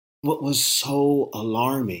What was so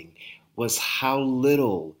alarming was how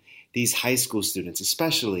little these high school students,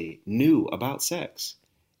 especially, knew about sex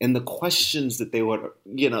and the questions that they would,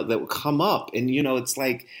 that would come up. And, it's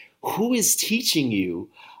like, who is teaching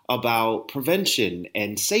you about prevention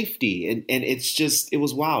and safety? And it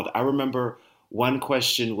was wild. I remember one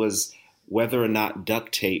question was whether or not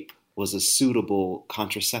duct tape was a suitable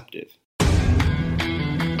contraceptive.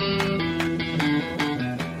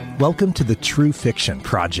 Welcome to the True Fiction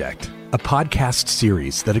Project, a podcast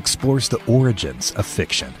series that explores the origins of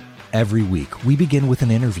fiction. Every week, we begin with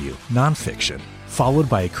an interview, nonfiction, followed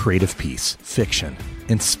by a creative piece, fiction,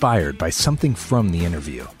 inspired by something from the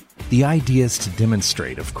interview. The idea is to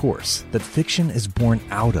demonstrate, of course, that fiction is born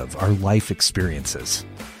out of our life experiences.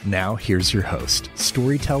 Now, here's your host,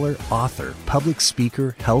 storyteller, author, public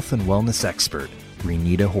speaker, health and wellness expert,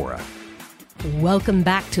 Renita Hora. Welcome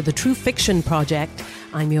back to the True Fiction Project.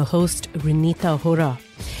 I'm your host, Renita Hora.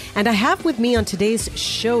 And I have with me on today's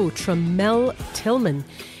show, Tramell Tillman.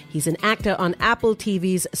 He's an actor on Apple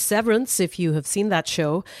TV's Severance, if you have seen that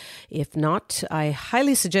show. If not, I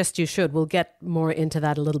highly suggest you should. We'll get more into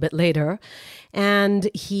that a little bit later. And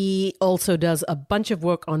he also does a bunch of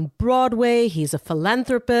work on Broadway. He's a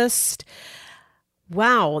philanthropist.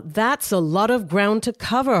 Wow, that's a lot of ground to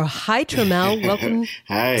cover. Hi, Tramell. Welcome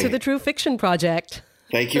to the True Fiction Project.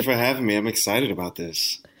 Thank you for having me. I'm excited about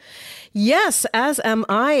this. Yes, as am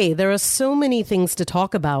I. There are so many things to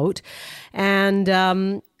talk about. And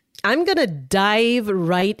I'm going to dive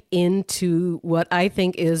right into what I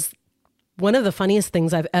think is one of the funniest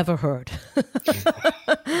things I've ever heard.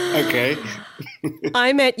 Okay.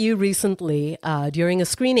 I met you recently during a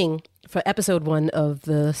screening for episode 1 of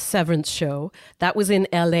the Severance show. That was in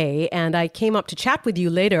LA, and I came up to chat with you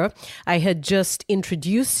later. I had just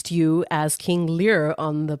introduced you as King Lear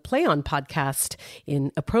on the Play On podcast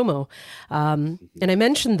in a promo. And I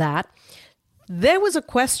mentioned that. There was a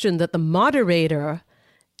question that the moderator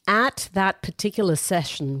at that particular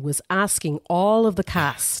session was asking all of the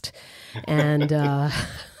cast and,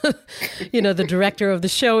 the director of the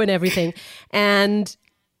show and everything. And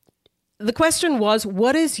the question was,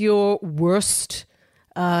 what is your worst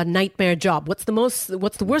nightmare job? What's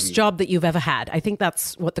the worst job that you've ever had? I think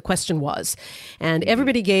that's what the question was. And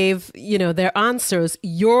everybody gave, their answers.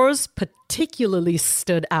 Yours particularly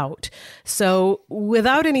stood out. So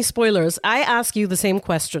without any spoilers, I ask you the same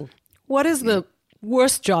question. What is the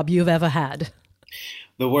worst job you've ever had?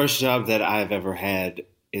 The worst job that I've ever had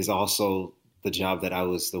is also the job that I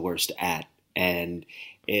was the worst at. And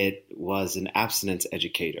it was an abstinence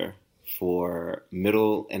educator for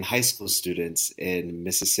middle and high school students in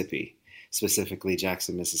Mississippi, specifically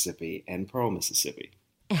Jackson, Mississippi, and Pearl, Mississippi.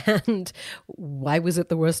 And why was it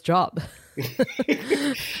the worst job?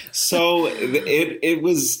 So it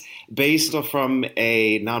was based from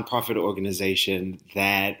a nonprofit organization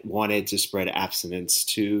that wanted to spread abstinence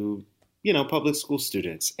to, public school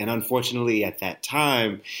students. And unfortunately, at that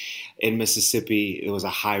time in Mississippi, it was a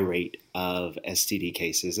high rate of STD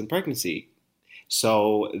cases and pregnancy.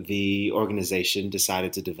 So the organization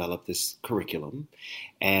decided to develop this curriculum,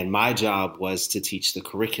 and my job was to teach the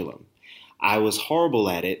curriculum. I was horrible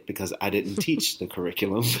at it because I didn't teach the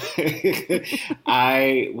curriculum.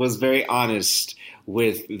 I was very honest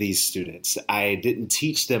with these students. I didn't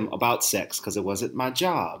teach them about sex because it wasn't my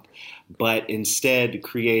job, but instead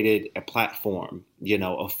created a platform,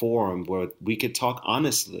 a forum where we could talk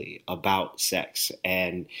honestly about sex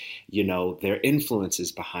and, their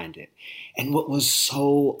influences behind it. And what was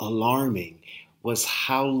so alarming was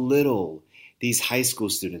how little these high school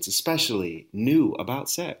students, especially, knew about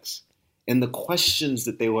sex. And the questions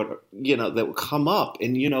that they would, that would come up.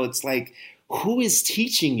 And, it's like, who is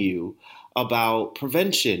teaching you about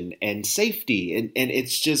prevention and safety? And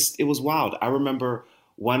it was wild. I remember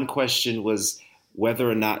one question was whether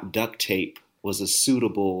or not duct tape was a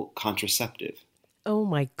suitable contraceptive. Oh,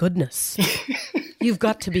 my goodness. You've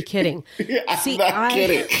got to be kidding. I'm not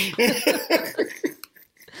kidding.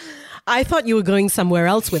 I thought you were going somewhere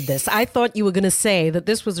else with this. I thought you were going to say that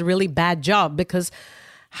this was a really bad job because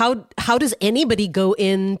how does anybody go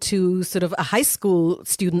into sort of a high school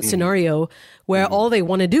student scenario where all they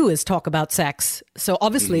want to do is talk about sex? So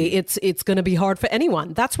obviously it's going to be hard for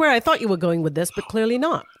anyone. That's where I thought you were going with this, but clearly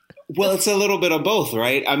not. Well, it's a little bit of both,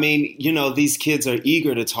 right? I mean, these kids are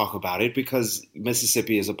eager to talk about it because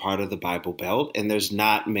Mississippi is a part of the Bible Belt, and there's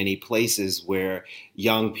not many places where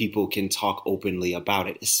young people can talk openly about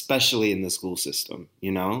it, especially in the school system,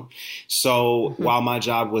 So while my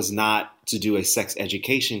job was not to do a sex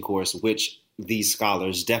education course, which these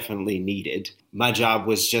scholars definitely needed. My job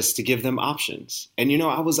was just to give them options. And,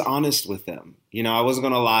 I was honest with them. I wasn't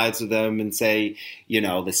going to lie to them and say,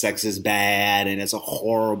 the sex is bad and it's a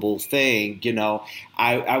horrible thing.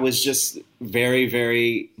 I was just very,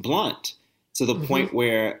 very blunt to the point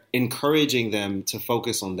where encouraging them to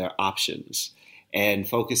focus on their options and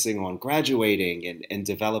focusing on graduating and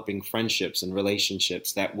developing friendships and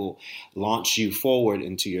relationships that will launch you forward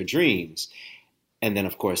into your dreams. And then,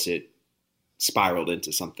 of course, it spiraled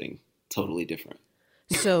into something totally different.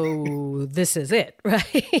 So this is it,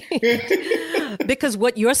 right? Because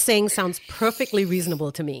what you're saying sounds perfectly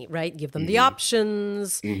reasonable to me, right? Give them the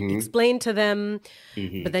options, explain to them,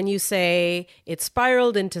 but then you say it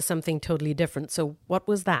spiraled into something totally different. So what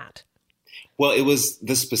was that? Well, it was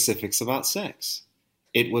the specifics about sex.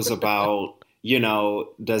 It was about,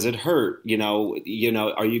 does it hurt?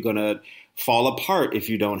 Are you going to fall apart if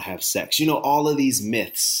you don't have sex? All of these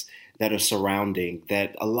myths that are surrounding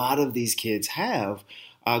that a lot of these kids have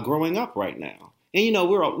growing up right now.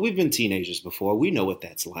 And, we've been teenagers before. We know what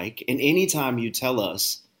that's like. And anytime you tell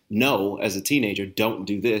us, no, as a teenager, don't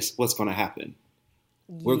do this, what's going to happen?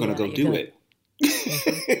 We're going to go do it.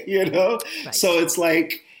 Right. So it's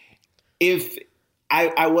like, if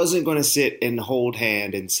I wasn't going to sit and hold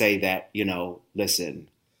hand and say that, listen,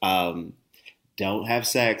 don't have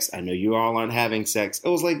sex. I know you all aren't having sex. It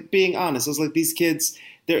was like being honest. It was like these kids,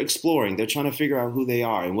 they're exploring. They're trying to figure out who they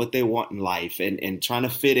are and what they want in life and trying to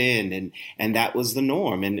fit in. And that was the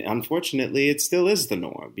norm. And unfortunately, it still is the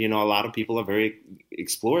norm. A lot of people are very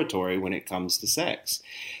exploratory when it comes to sex.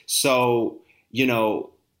 So,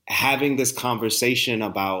 having this conversation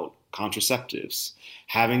about contraceptives,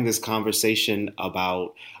 having this conversation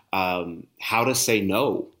about how to say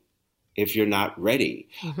no if you're not ready.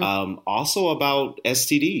 Also about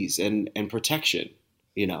STDs and protection.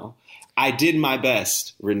 I did my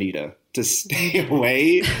best, Renita, to stay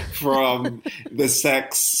away from the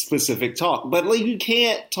sex specific talk. But you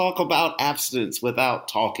can't talk about abstinence without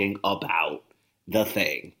talking about the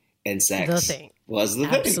thing. And sex was the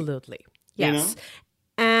thing. Absolutely. Yes.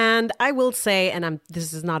 And I will say, and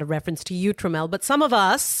this is not a reference to you, Trammell, but some of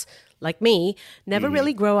us, like me, never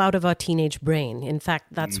really grow out of our teenage brain. In fact,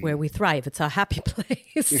 that's where we thrive. It's our happy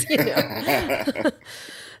place.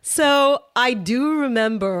 So I do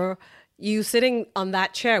remember you sitting on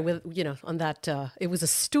that chair with, on that, it was a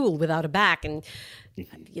stool without a back. And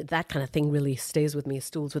that kind of thing really stays with me,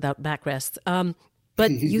 stools without backrests.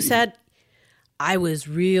 But you said, I was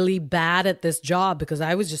really bad at this job because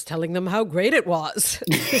I was just telling them how great it was.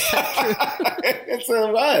 Is that true? Yes,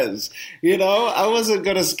 it was. I wasn't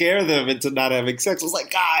going to scare them into not having sex. I was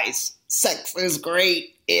like, guys, sex is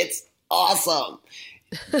great. It's awesome.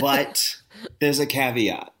 But there's a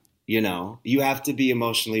caveat, You have to be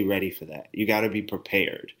emotionally ready for that. You got to be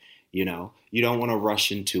prepared, You don't want to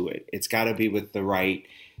rush into it. It's got to be with the right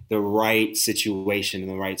situation and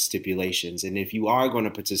the right stipulations. And if you are going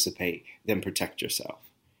to participate, then protect yourself.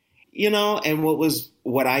 And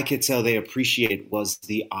what I could tell they appreciated was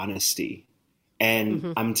the honesty.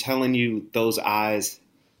 And I'm telling you, those eyes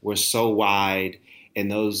were so wide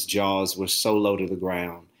and those jaws were so low to the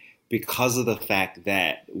ground because of the fact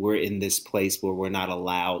that we're in this place where we're not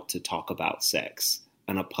allowed to talk about sex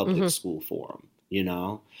in a public school forum,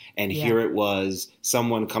 And here it was,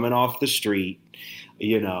 someone coming off the street,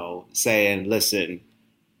 saying, listen,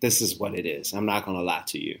 this is what it is. I'm not going to lie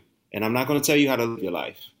to you. And I'm not going to tell you how to live your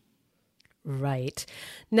life. Right.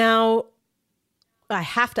 Now, I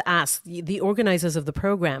have to ask, the organizers of the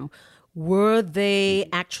program, were they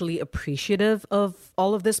actually appreciative of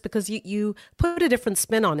all of this? Because you put a different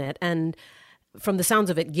spin on it. And from the sounds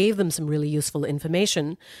of it, gave them some really useful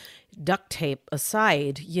information. Duct tape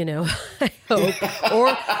aside, I hope.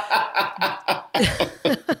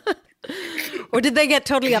 Or did they get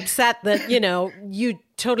totally upset that, you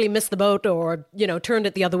totally missed the boat or, turned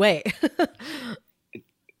it the other way?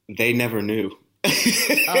 They never knew.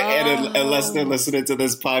 And unless they're listening to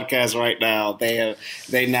this podcast right now,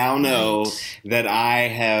 they now know that I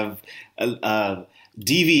have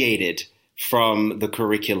deviated from the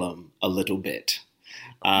curriculum a little bit.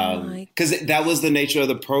 Because that was the nature of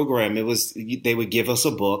the program. They would give us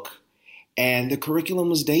a book and the curriculum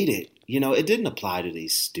was dated. It didn't apply to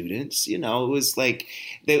these students. It was like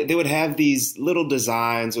they would have these little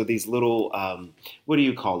designs or these little, what do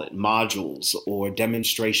you call it, modules or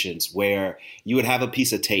demonstrations where you would have a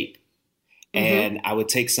piece of tape and I would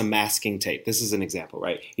take some masking tape. This is an example,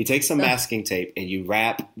 right? You take some masking tape and you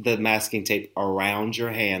wrap the masking tape around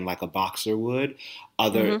your hand like a boxer would,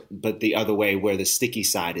 but the other way where the sticky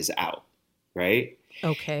side is out, right?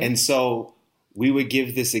 Okay. And so we would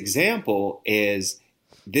give this example is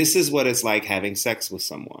This is what it's like having sex with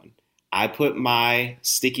someone. I put my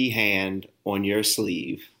sticky hand on your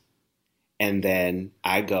sleeve, and then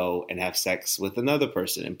I go and have sex with another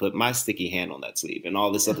person and put my sticky hand on that sleeve and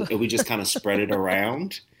all this other, and we just kind of spread it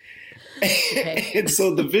around. Okay. And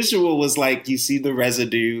so the visual was like, you see the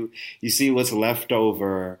residue, you see what's left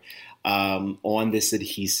over on this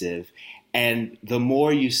adhesive. And the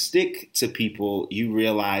more you stick to people, you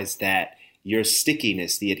realize that your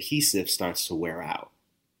stickiness, the adhesive, starts to wear out.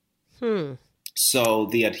 So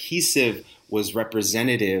the adhesive was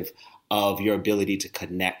representative of your ability to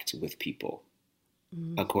connect with people,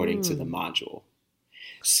 according to the module.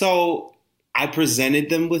 So I presented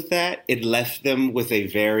them with that. It left them with a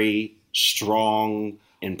very strong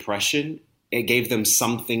impression. It gave them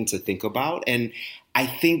something to think about. And I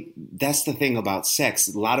think that's the thing about sex.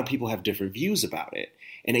 A lot of people have different views about it.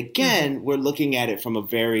 And again, we're looking at it from a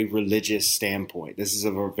very religious standpoint. This is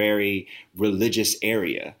a very religious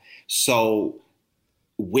area. So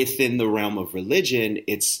within the realm of religion,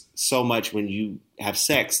 it's so much when you have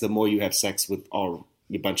sex, the more you have sex with a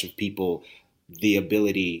bunch of people, the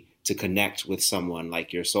ability to connect with someone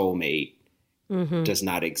like your soulmate does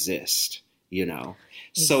not exist, you know?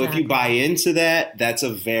 Exactly. So if you buy into that, that's a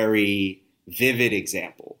very vivid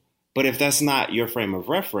example. But if that's not your frame of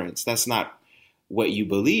reference, that's not what you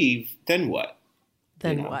believe, then what?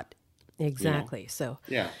 Then what? Exactly. So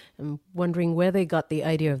I'm wondering where they got the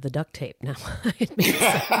idea of the duct tape now. It makes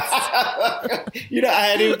sense. I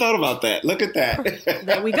hadn't even thought about that. Look at that.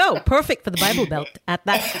 There we go. Perfect for the Bible Belt at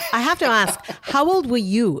that. I have to ask, how old were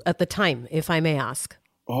you at the time, if I may ask?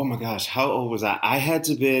 Oh my gosh, how old was I? I had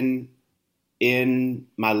to have been in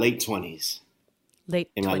my late 20s. My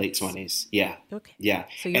late 20s. Yeah. Okay. Yeah.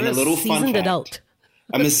 So you're a seasoned adult.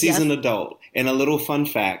 I'm a seasoned adult. And a little fun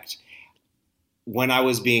fact, when I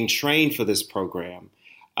was being trained for this program,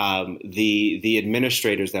 the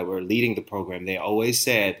administrators that were leading the program, they always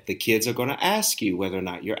said, the kids are going to ask you whether or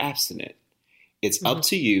not you're abstinent. It's up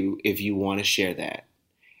to you if you want to share that.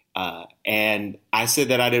 And I said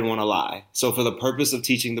that I didn't want to lie. So for the purpose of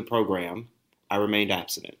teaching the program, I remained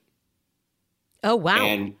abstinent. Oh, wow.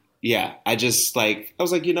 And yeah, I was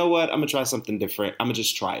like, you know what? I'm going to try something different. I'm going to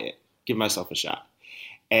just try it. Give myself a shot.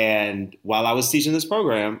 And while I was teaching this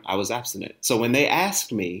program, I was abstinent. So when they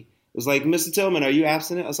asked me, it was like, Mr. Tillman, are you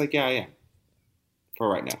abstinent? I was like, yeah, I am. For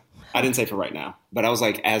right now. I didn't say for right now, but I was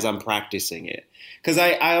like, as I'm practicing it. Because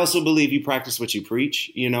I also believe you practice what you preach,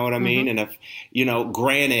 you know what I mean? And if,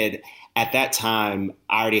 granted, at that time,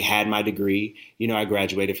 I already had my degree. I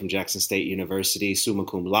graduated from Jackson State University, summa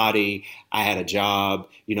cum laude. I had a job.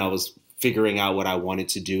 I was figuring out what I wanted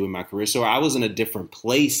to do in my career. So I was in a different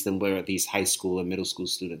place than where these high school and middle school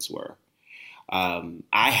students were.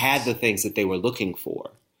 I had the things that they were looking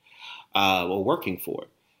for or working for,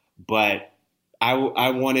 but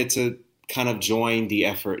I wanted to kind of join the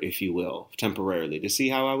effort, if you will, temporarily to see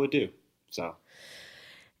how I would do. So.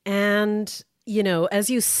 And, as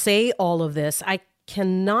you say all of this, I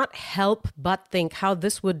cannot help but think how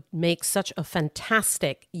this would make such a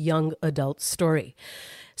fantastic young adult story.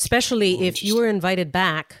 Especially if you were invited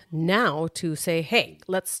back now to say, hey,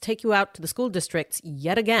 let's take you out to the school districts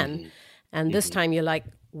yet again. And this time you're like,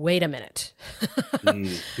 wait a minute.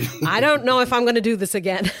 I don't know if I'm going to do this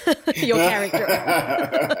again, your character.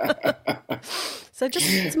 So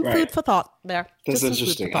just some food for thought there. That's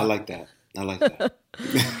interesting. I like that.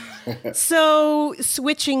 So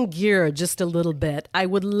switching gear just a little bit, I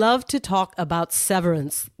would love to talk about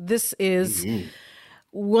Severance. This is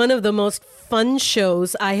one of the most fun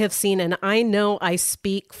shows I have seen, and I know I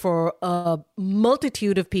speak for a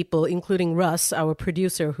multitude of people, including Russ, our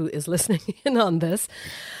producer, who is listening in on this.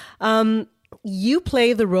 You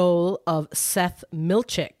play the role of Seth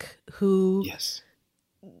Milchick, who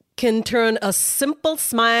can turn a simple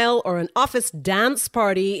smile or an office dance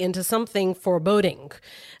party into something foreboding.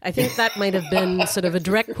 I think that might have been sort of a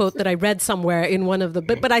direct quote that I read somewhere in one of the,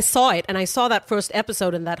 but I saw it, and I saw that first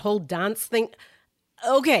episode and that whole dance thing.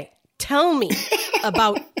 Okay, tell me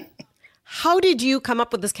about how did you come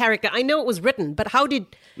up with this character? I know it was written, but how did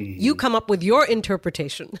you come up with your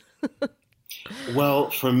interpretation? Well,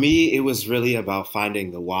 for me, it was really about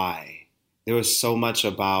finding the why. There was so much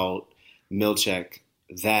about Milchick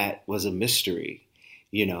that was a mystery.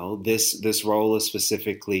 This role is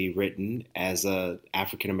specifically written as a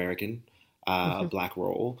African-American Black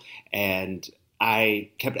role, and I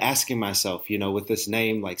kept asking myself, with this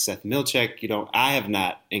name like Seth Milchick, I have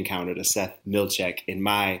not encountered a Seth Milchick in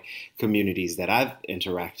my communities that I've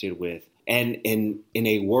interacted with. And in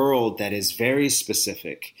a world that is very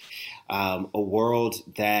specific, a world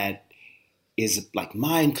that is like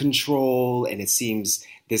mind control, and it seems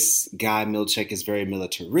this guy Milchek is very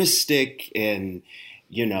militaristic and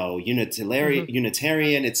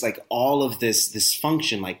Unitarian. It's like all of this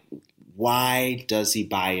dysfunction. Like, why does he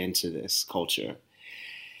buy into this culture?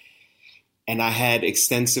 And I had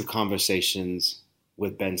extensive conversations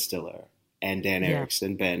with Ben Stiller and Dan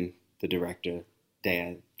Erickson, Ben, the director,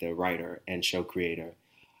 Dan, the writer and show creator,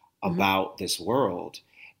 about this world.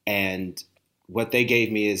 And what they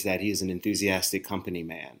gave me is that he's an enthusiastic company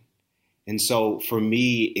man. And so for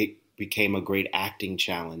me, it became a great acting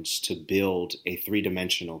challenge to build a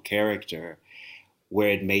three-dimensional character where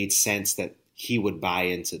it made sense that he would buy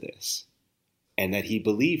into this and that he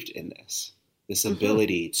believed in this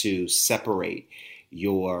ability to separate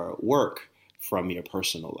your work from your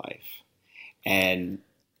personal life. And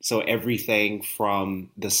so everything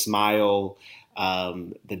from the smile,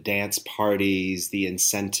 the dance parties, the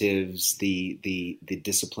incentives, the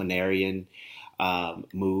disciplinarian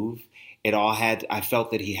move, I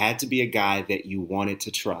felt that he had to be a guy that you wanted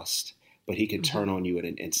to trust, but he could turn on you in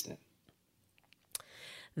an instant.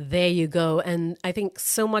 There you go. And I think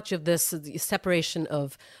so much of this the separation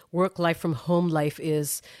of work life from home life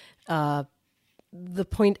is the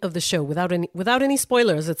point of the show. Without any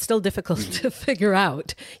spoilers, it's still difficult to figure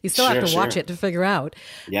out. You still have to watch it to figure out.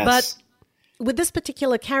 Yes. But with this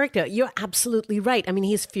particular character, you're absolutely right. I mean,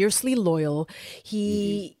 he's fiercely loyal.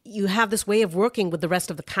 You have this way of working with the rest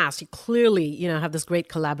of the cast. You clearly, have this great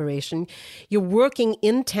collaboration. You're working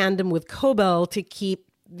in tandem with Cobell to keep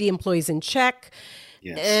the employees in check.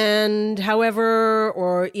 Yes. And however,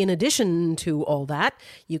 or in addition to all that,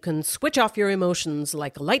 you can switch off your emotions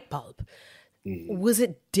like a light bulb. Was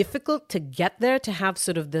it difficult to get there, to have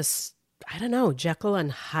sort of this, I don't know, Jekyll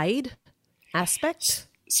and Hyde aspect?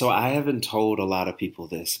 So I haven't told a lot of people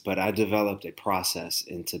this, but I developed a process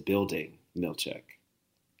into building Milchek.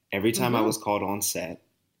 Every time I was called on set,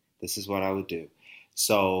 this is what I would do.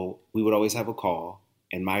 So we would always have a call,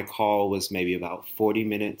 and my call was maybe about 40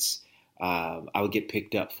 minutes. I would get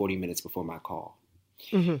picked up 40 minutes before my call.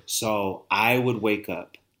 So I would wake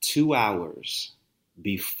up 2 hours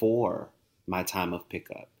before my time of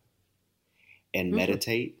pickup and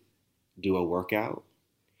meditate, do a workout,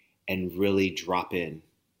 and really drop in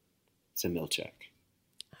to Milchek.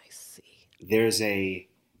 I see. There's a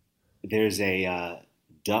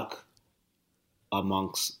duck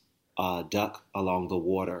along the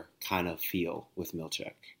water kind of feel with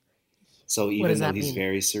Milchek. So even though he's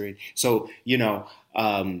very serene, so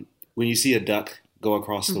when you see a duck go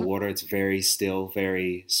across the water, it's very still,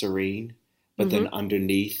 very serene. But then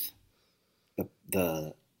underneath,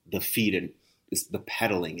 the feet and the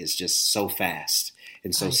pedaling is just so fast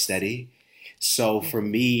and so steady. So for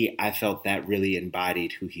me, I felt that really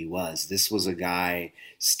embodied who he was. This was a guy,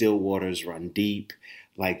 still waters run deep.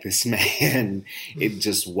 Like this man, it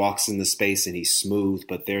just walks in the space and he's smooth,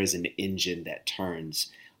 but there's an engine that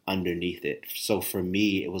turns underneath it. So for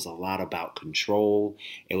me, it was a lot about control.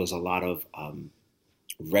 It was a lot of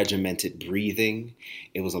regimented breathing.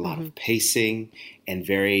 It was a lot of pacing and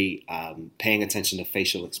very paying attention to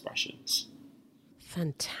facial expressions.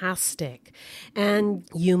 Fantastic. And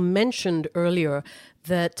you mentioned earlier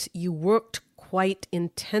that you worked quite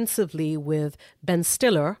intensively with Ben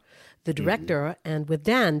Stiller, the director, and with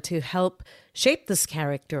Dan to help shape this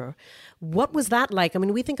character. What was that like? I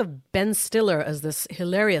mean, we think of Ben Stiller as this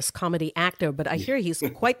hilarious comedy actor, but I hear he's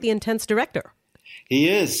quite the intense director. He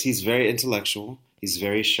is. He's very intellectual. He's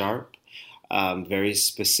very sharp, very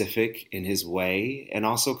specific in his way, and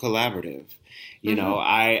also collaborative. You know,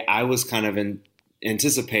 I was kind of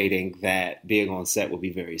anticipating that being on set would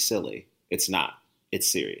be very silly. It's not.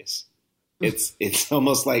 It's serious. It's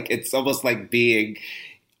almost like being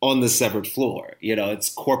on the severed floor.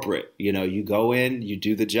 It's corporate. You go in, you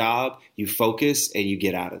do the job, you focus, and you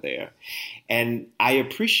get out of there. And I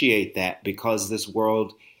appreciate that because this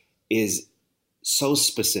world is so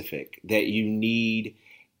specific that you need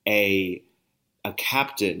a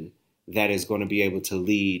captain that is going to be able to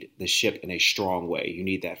lead the ship in a strong way. You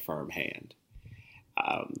need that firm hand.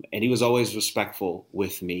 And he was always respectful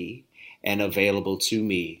with me and available to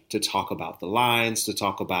me to talk about the lines, to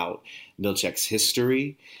talk about Milchek's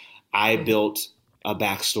history. I built a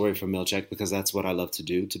backstory for Milchek because that's what I love to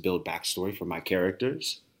do, to build backstory for my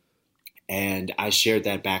characters. And I shared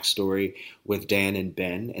that backstory with Dan and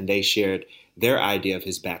Ben, and they shared their idea of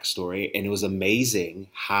his backstory. And it was amazing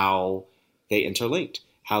how they interlinked,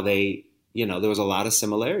 how there was a lot of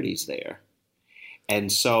similarities there.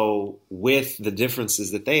 And so with the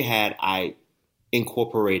differences that they had, I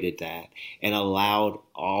incorporated that and allowed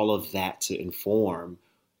all of that to inform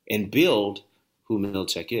and build who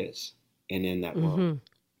Milchek is and in that world.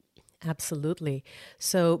 Absolutely.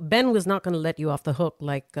 So Ben was not going to let you off the hook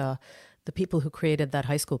like the people who created that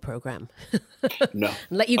high school program. No.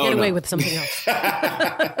 Let you get away with something else.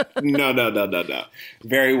 No.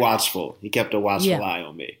 Very watchful. He kept a watchful eye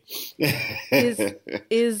on me.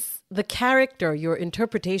 Is the character, your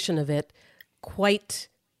interpretation of it, quite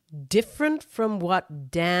different from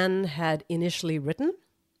what Dan had initially written?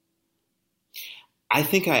 I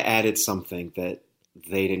think I added something that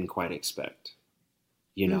they didn't quite expect,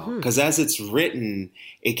 you know, because as it's written,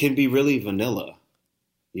 it can be really vanilla,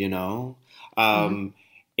 you know.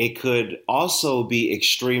 It could also be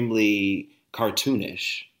extremely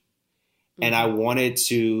cartoonish. And I wanted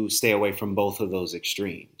to stay away from both of those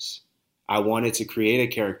extremes. I wanted to create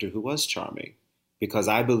a character who was charming because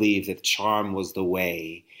I believe that charm was the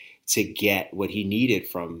way to get what he needed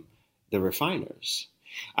from the refiners.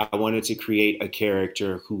 I wanted to create a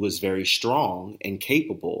character who was very strong and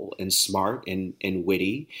capable and smart and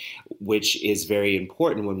witty, which is very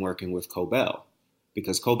important when working with Cobell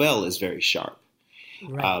because Cobell is very sharp.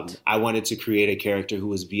 Right. I wanted to create a character who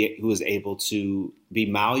was able to be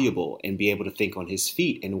malleable and be able to think on his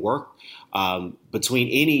feet and work between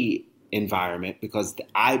any environment because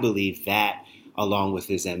I believe that, along with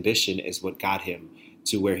his ambition, is what got him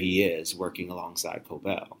to where he is working alongside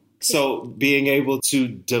Cobell. So being able to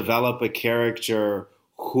develop a character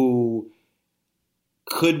who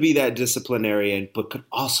could be that disciplinarian, but could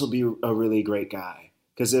also be a really great guy.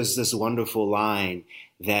 Because there's this wonderful line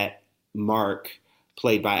that Mark,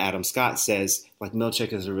 played by Adam Scott, says, like,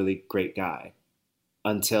 Milchick is a really great guy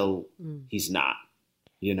until he's not,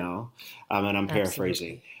 you know? And I'm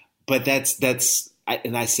paraphrasing. But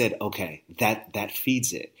and I said, okay, that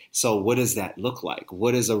feeds it. So what does that look like?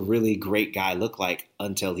 What does a really great guy look like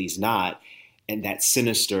until he's not? And that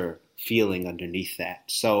sinister feeling underneath that.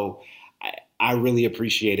 So I really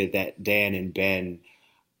appreciated that Dan and Ben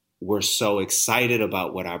were so excited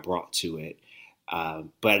about what I brought to it.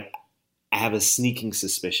 But I have a sneaking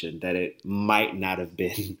suspicion that it might not have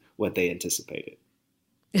been what they anticipated.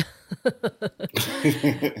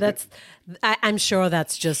 I'm sure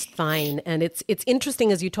that's just fine. And it's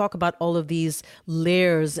interesting as you talk about all of these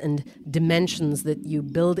layers and dimensions that you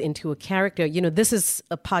build into a character. You know, this is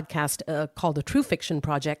a podcast called The True Fiction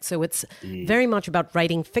Project. So it's very much about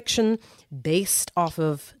writing fiction based off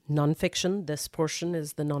of nonfiction. This portion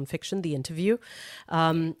is the nonfiction, the interview.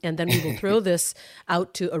 And then we will throw this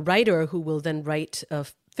out to a writer who will then write a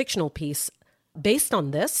fictional piece based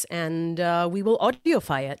on this, and we will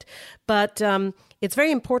audioify it. But it's very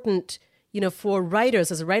important, you know, for writers,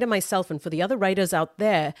 as a writer myself and for the other writers out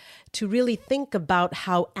there, to really think about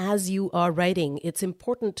how, as you are writing, it's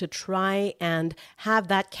important to try and have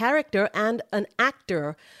that character and an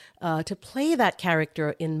actor to play that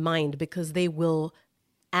character in mind, because they will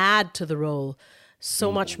add to the role so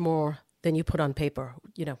much more than you put on paper,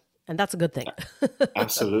 you know, and that's a good thing.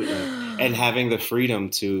 Absolutely. And having the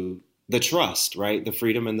freedom the trust, right? The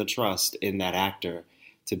freedom and the trust in that actor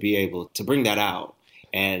to be able to bring that out.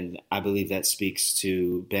 And I believe that speaks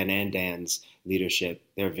to Ben and Dan's leadership,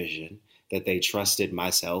 their vision, that they trusted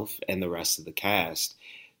myself and the rest of the cast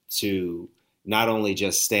to not only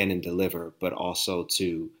just stand and deliver, but also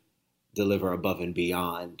to deliver above and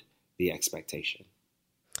beyond the expectation.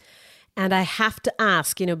 And I have to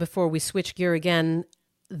ask, you know, before we switch gear again,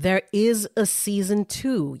 there is a season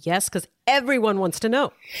 2, yes? Because everyone wants to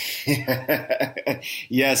know.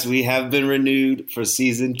 Yes, we have been renewed for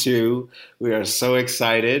season 2. We are so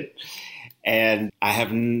excited. And I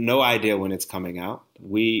have no idea when it's coming out.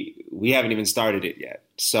 We haven't even started it yet.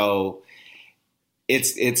 So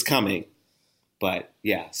it's coming. But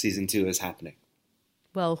yeah, season 2 is happening.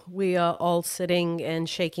 Well, we are all sitting and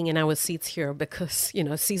shaking in our seats here because, you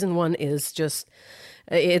know, season 1 is just...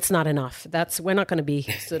 it's not enough. We're not going to be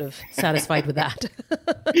sort of satisfied with that.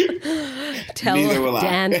 Tell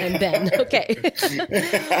Dan and Ben. Okay.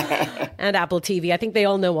 And Apple TV. I think they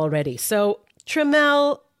all know already. So,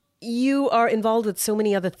 Tramell, you are involved with so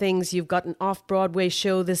many other things. You've got an off-Broadway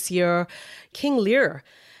show this year, King Lear,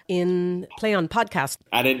 in Play On Podcast.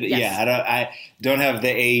 I don't have the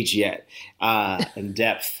age yet and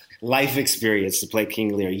depth, life experience to play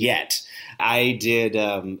King Lear yet. I did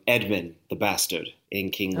Edmund the Bastard in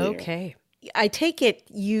King Lear. Okay. I take it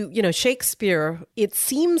you know, Shakespeare, it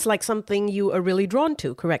seems like something you are really drawn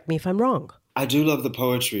to. Correct me if I'm wrong. I do love the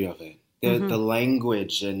poetry of it. The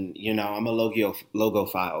language, and, you know, I'm a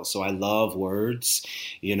logophile, so I love words,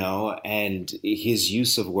 you know, and his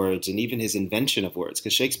use of words and even his invention of words,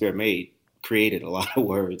 because Shakespeare created a lot of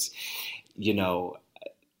words, you know,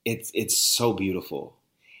 it's so beautiful.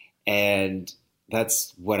 And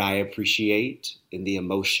that's what I appreciate in the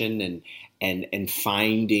emotion. And and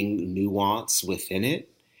finding nuance within it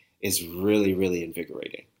is really, really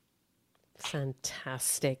invigorating.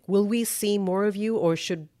 Fantastic. Will we see more of you, or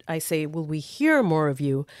should I say, will we hear more of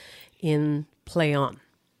you in Play On?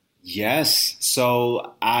 Yes.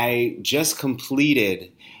 So I just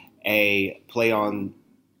completed a Play On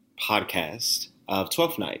podcast of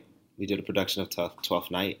Twelfth Night. We did a production of Twelfth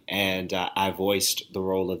Night, and I voiced the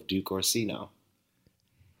role of Duke Orsino.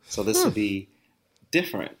 So this will be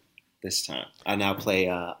different this time. I now play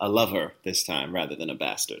a lover this time rather than a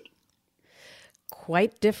bastard.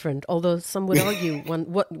 Quite different, although some would argue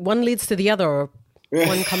one leads to the other, or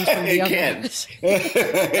one comes from the other.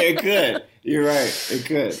 It could. You're right. It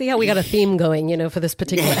could. See how we got a theme going, for this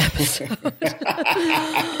particular episode.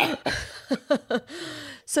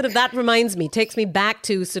 Sort of that reminds me, takes me back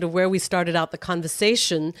to sort of where we started out the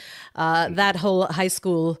conversation, that whole high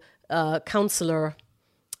school counselor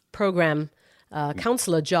program,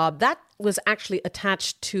 counselor job, that was actually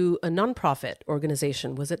attached to a nonprofit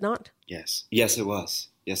organization, was it not? Yes. Yes, it was.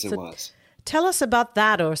 Yes, it was. Tell us about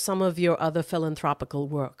that or some of your other philanthropical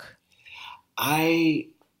work. I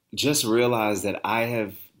just realized that I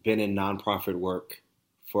have been in nonprofit work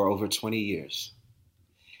for over 20 years.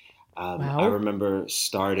 Wow. I remember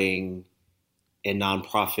starting in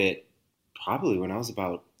nonprofit probably when I was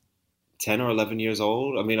about 10 or 11 years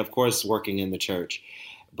old. I mean, of course, working in the church,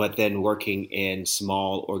 but then working in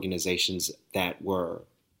small organizations that were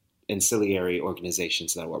ancillary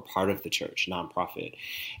organizations that were part of the church, nonprofit.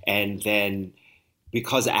 And then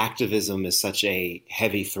because activism is such a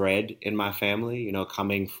heavy thread in my family,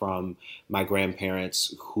 coming from my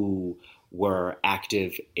grandparents who were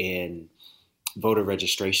active in voter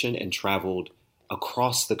registration and traveled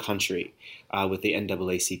across the country with the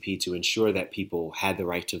NAACP to ensure that people had the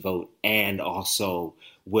right to vote and also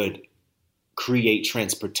would create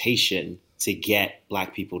transportation to get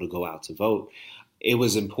Black people to go out to vote. It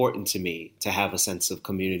was important to me to have a sense of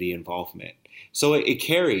community involvement. So it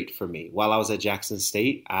carried for me. While I was at Jackson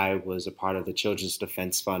State, I was a part of the Children's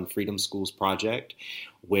Defense Fund Freedom Schools Project,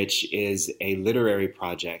 which is a literary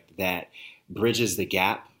project that bridges the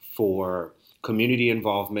gap for community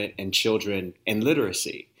involvement and children and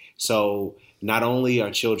literacy. So not only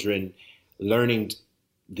are children learning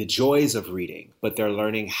the joys of reading, but they're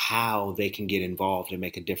learning how they can get involved and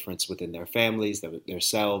make a difference within their families,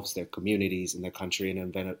 themselves, their communities, and their country,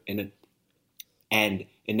 and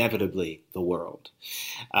inevitably the world.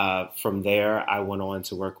 From there, I went on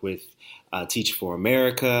to work with Teach for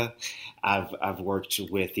America. I've worked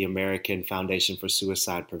with the American Foundation for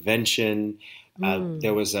Suicide Prevention.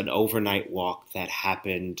 There was an overnight walk that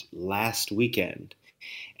happened last weekend.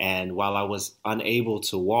 And while I was unable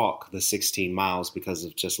to walk the 16 miles because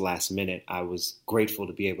of just last minute, I was grateful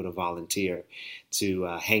to be able to volunteer to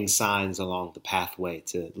hang signs along the pathway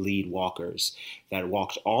to lead walkers that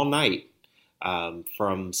walked all night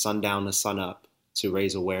from sundown to sunup to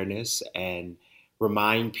raise awareness and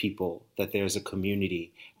remind people that there's a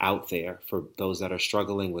community out there for those that are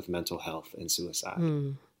struggling with mental health and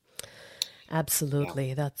suicide. Absolutely.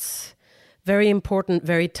 Yeah. That's very important,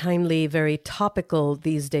 very timely, very topical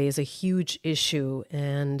these days, a huge issue.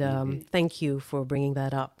 And thank you for bringing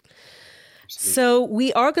that up. Absolutely. So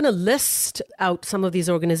we are going to list out some of these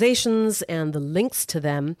organizations and the links to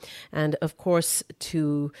them. And of course,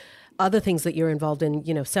 to other things that you're involved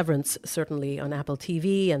in, Severance, certainly on Apple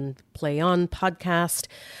TV and Play On podcast.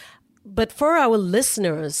 But for our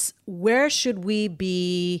listeners, where should we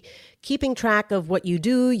be keeping track of what you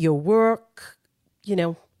do, your work,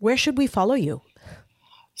 where should we follow you?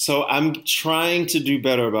 So I'm trying to do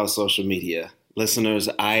better about social media. Listeners,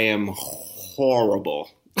 I am horrible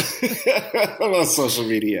about social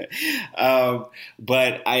media.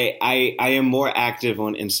 But I am more active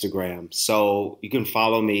on Instagram. So you can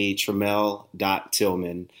follow me,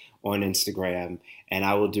 Tramel.Tillman on Instagram, and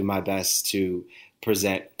I will do my best to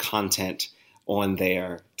present content on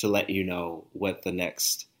there to let you know what the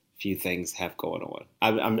next few things have going on.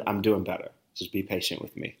 I'm doing better. Just be patient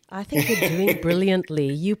with me. I think you're doing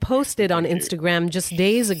brilliantly. You posted on Instagram just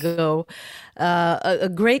days ago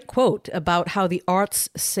a great quote about how the arts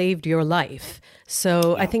saved your life.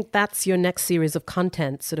 So I think that's your next series of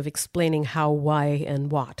content, sort of explaining how, why,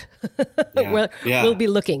 and what. We'll be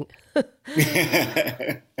looking.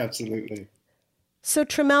 Absolutely. So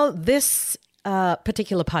Tramel, this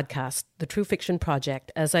particular podcast, The True Fiction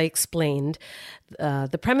Project, as I explained,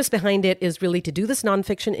 the premise behind it is really to do this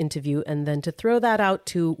nonfiction interview and then to throw that out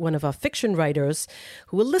to one of our fiction writers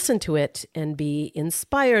who will listen to it and be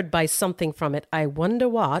inspired by something from it, I wonder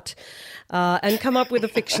what, and come up with a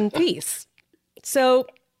fiction piece. So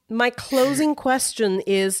my closing question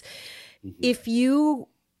is, if you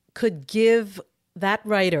could give that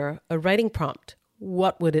writer a writing prompt,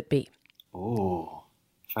 what would it be? Oh,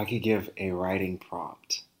 if I could give a writing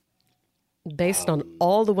prompt. Based on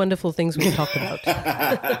all the wonderful things we've talked about.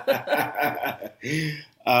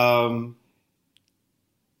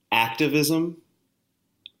 Activism,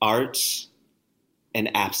 arts,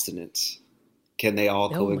 and abstinence. Can they all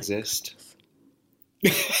coexist?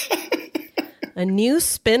 A new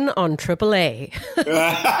spin on AAA.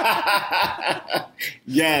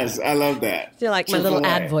 Yes, I love that. Feel like my little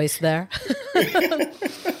ad voice there.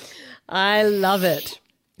 I love it.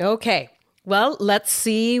 Okay. Well, let's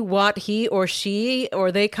see what he or she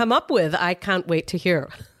or they come up with. I can't wait to hear.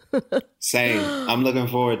 Same. I'm looking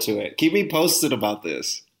forward to it. Keep me posted about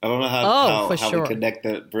this. I don't know how we connect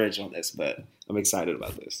the bridge on this, but I'm excited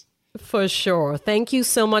about this. For sure. Thank you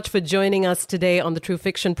so much for joining us today on the True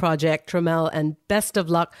Fiction Project, Trammell, and best of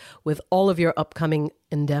luck with all of your upcoming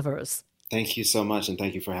endeavors. Thank you so much, and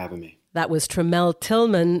thank you for having me. That was Trammell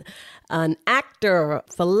Tillman, an actor,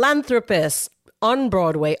 philanthropist, on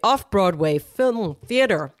Broadway, off-Broadway, film,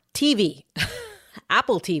 theater, TV,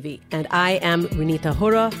 Apple TV. And I am Renita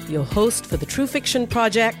Hura, your host for the True Fiction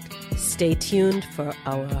Project. Stay tuned for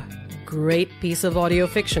our great piece of audio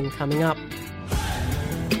fiction coming up.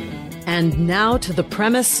 And now to the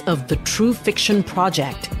premise of the True Fiction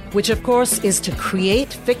Project, which of course is to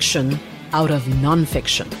create fiction out of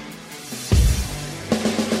nonfiction.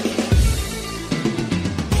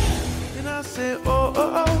 And I say, oh,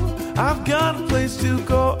 oh, oh, I've got a place to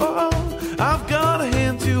go. Oh, oh, I've got a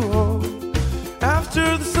hand to hold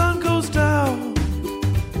after the sun goes down.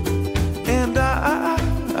 And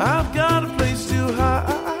I've got a place to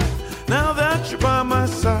hide now that you're by my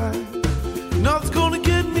side. Nothing's gonna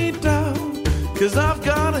get me down, 'cause I've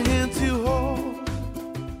got a hand to hold.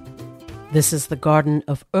 This is The Garden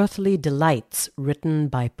of Earthly Delights, written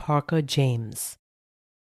by Parker James.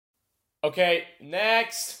 Okay,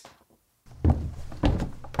 next.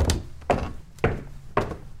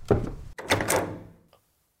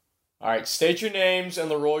 All right, state your names and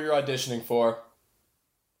the role you're auditioning for.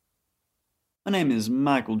 My name is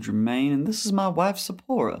Michael Germain, and this is my wife,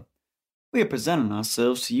 Sephora. We are presenting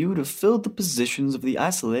ourselves to you to fill the positions of the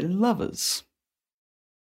isolated lovers.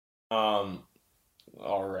 All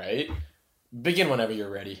right. Begin whenever you're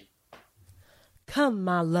ready. Come,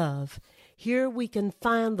 my love, here we can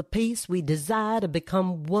find the peace we desire to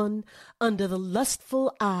become one under the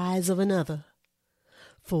lustful eyes of another.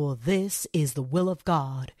 For this is the will of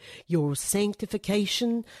God, your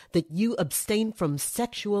sanctification, that you abstain from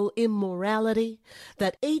sexual immorality,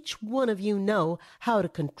 that each one of you know how to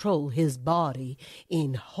control his body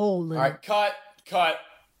in holiness. All right,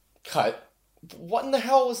 cut. What in the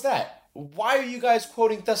hell was that? Why are you guys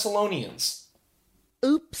quoting Thessalonians?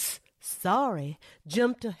 Oops, sorry,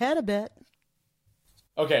 jumped ahead a bit.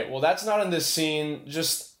 Okay, well, that's not in this scene.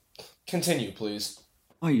 Just continue, please.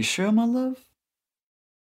 Are you sure, my love?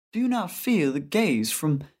 Do you not feel the gaze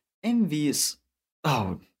from envious...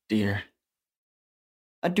 Oh, dear.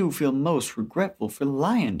 I do feel most regretful for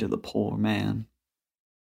lying to the poor man.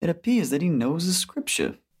 It appears that he knows the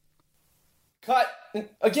scripture. Cut!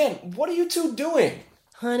 Again, what are you two doing?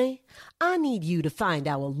 Honey, I need you to find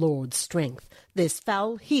our Lord's strength. This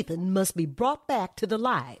foul heathen must be brought back to the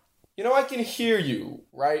light. You know, I can hear you,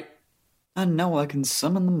 right? I know I can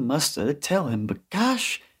summon the muster to tell him, but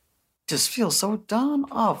gosh, it just feels so darn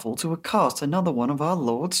awful to accost another one of our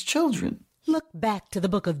Lord's children. Look back to the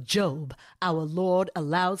book of Job. Our Lord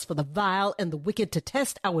allows for the vile and the wicked to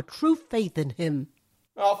test our true faith in him.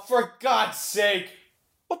 Oh, for God's sake!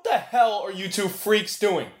 What the hell are you two freaks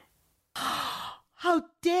doing? How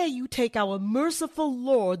dare you take our merciful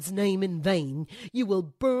Lord's name in vain? You will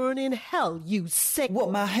burn in hell, you sick...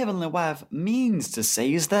 What my heavenly wife means to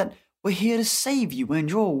say is that we're here to save you and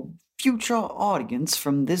your future audience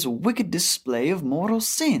from this wicked display of mortal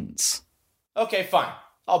sins. Okay, fine.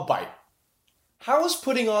 I'll bite. How is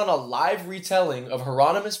putting on a live retelling of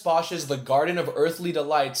Hieronymus Bosch's The Garden of Earthly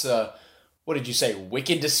Delights what did you say,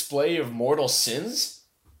 wicked display of mortal sins?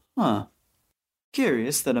 Huh.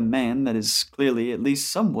 Curious that a man that is clearly at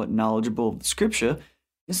least somewhat knowledgeable of the scripture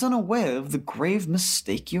is unaware of the grave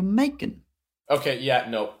mistake you're making. Okay, yeah,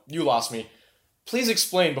 no, you lost me. Please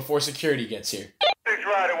explain before security gets here.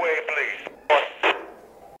 Right away, please.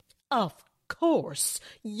 Of course,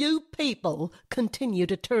 you people continue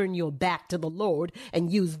to turn your back to the Lord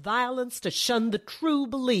and use violence to shun the true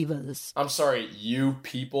believers. I'm sorry, you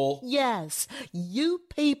people? Yes, you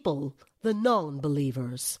people, the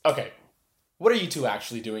non-believers. Okay, what are you two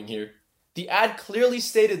actually doing here? The ad clearly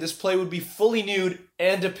stated this play would be fully nude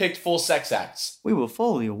and depict full sex acts. We were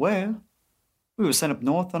fully aware. We were sent up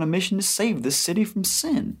north on a mission to save this city from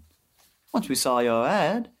sin. Once we saw your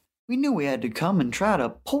ad, we knew we had to come and try to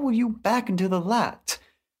pull you back into the light.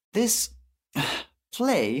 This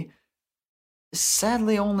play is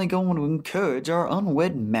sadly only going to encourage our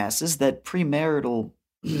unwed masses that premarital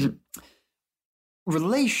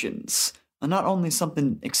relations are not only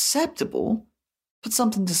something acceptable, but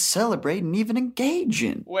something to celebrate and even engage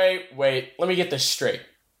in. Wait, let me get this straight.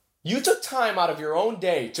 You took time out of your own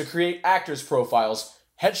day to create actors' profiles,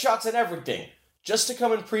 headshots and everything, just to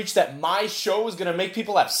come and preach that my show is gonna make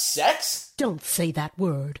people have sex? Don't say that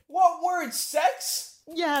word. What word? Sex?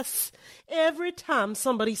 Yes, every time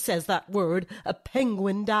somebody says that word, a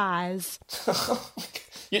penguin dies.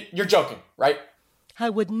 You're joking, right?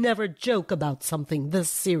 I would never joke about something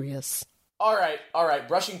this serious. All right,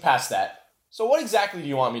 brushing past that. So what exactly do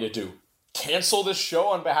you want me to do? Cancel this show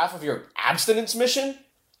on behalf of your abstinence mission?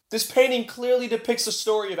 This painting clearly depicts the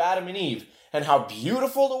story of Adam and Eve, and how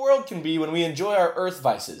beautiful the world can be when we enjoy our earth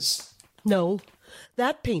vices. No,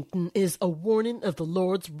 that painting is a warning of the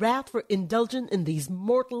Lord's wrath for indulging in these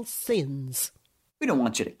mortal sins. We don't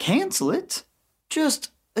want you to cancel it.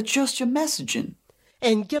 Just adjust your messaging.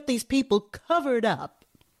 And get these people covered up.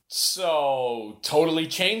 So, totally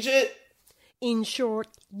change it? In short,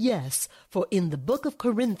 yes, for in the book of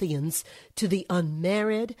Corinthians, to the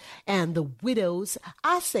unmarried and the widows,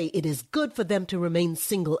 I say it is good for them to remain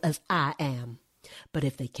single as I am. But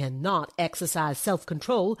if they cannot exercise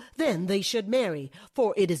self-control, then they should marry,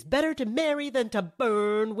 for it is better to marry than to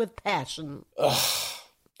burn with passion. Ugh.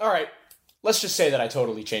 All right, let's just say that I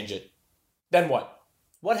totally change it. Then what?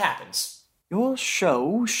 What happens? Your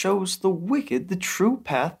show shows the wicked the true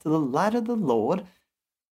path to the light of the Lord,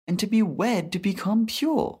 and to be wed to become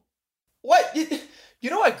pure. What? You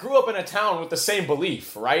know I grew up in a town with the same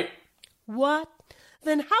belief, right? What?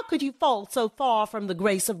 Then how could you fall so far from the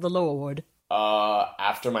grace of the Lord?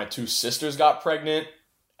 After my two sisters got pregnant,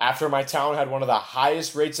 after my town had one of the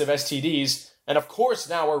highest rates of STDs, and of course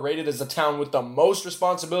now we're rated as the town with the most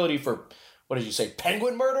responsibility for, what did you say,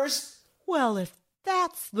 penguin murders? Well, if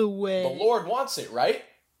that's the way... The Lord wants it, right?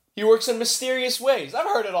 He works in mysterious ways. I've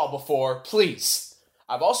heard it all before. Please.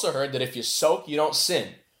 I've also heard that if you soak, you don't sin.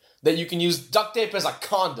 That you can use duct tape as a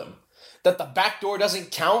condom. That the back door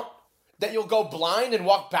doesn't count. That you'll go blind and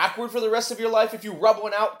walk backward for the rest of your life if you rub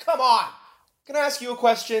one out. Come on! Can I ask you a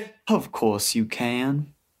question? Of course you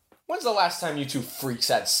can. When's the last time you two freaks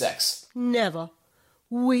had sex? Never.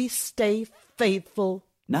 We stay faithful.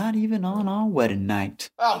 Not even on our wedding night.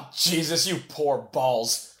 Oh, Jesus, you poor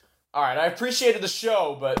balls. Alright, I appreciated the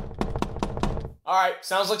show, but... Alright,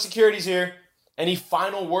 sounds like security's here. Any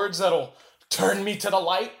final words that'll turn me to the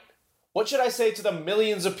light? What should I say to the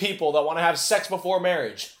millions of people that want to have sex before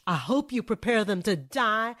marriage? I hope you prepare them to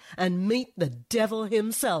die and meet the devil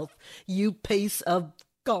himself, you piece of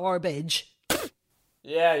garbage.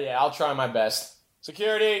 Yeah, I'll try my best.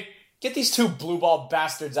 Security, get these two blue ball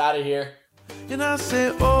bastards out of here. And I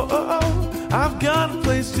say, oh, I've got a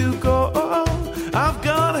place to go. I've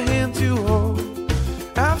got a hand to hold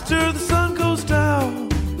after the sun goes down.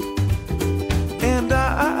 And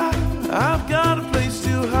I've got a place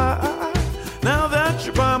to hide. Now that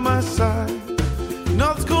you're by my side,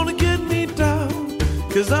 nothing's gonna get me down,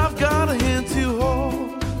 'cause I've got a hand to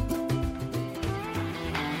hold.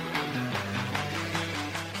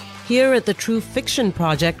 Here at the True Fiction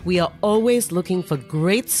Project, we are always looking for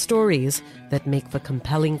great stories that make for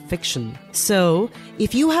compelling fiction. So,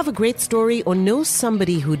 if you have a great story or know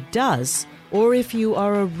somebody who does, or if you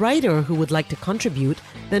are a writer who would like to contribute,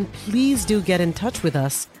 then please do get in touch with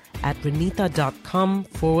us at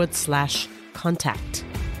renita.com/contact.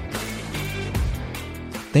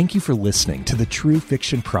 Thank you for listening to the True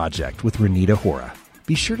Fiction Project with Renita Hora.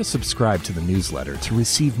 Be sure to subscribe to the newsletter to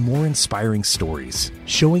receive more inspiring stories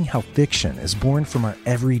showing how fiction is born from our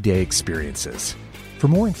everyday experiences. For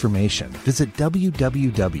more information, visit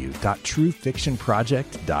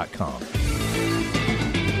www.truefictionproject.com.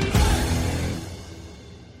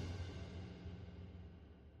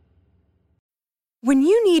 When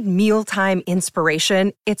you need mealtime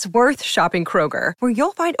inspiration, it's worth shopping Kroger, where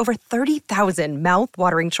you'll find over 30,000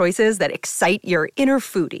 mouth-watering choices that excite your inner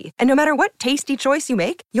foodie. And no matter what tasty choice you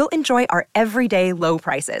make, you'll enjoy our everyday low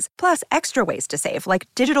prices, plus extra ways to save, like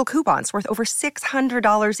digital coupons worth over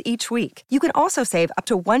 $600 each week. You can also save up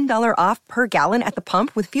to $1 off per gallon at the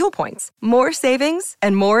pump with fuel points. More savings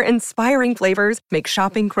and more inspiring flavors make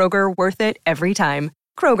shopping Kroger worth it every time.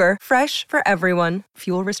 Kroger, fresh for everyone.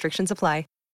 Fuel restrictions apply.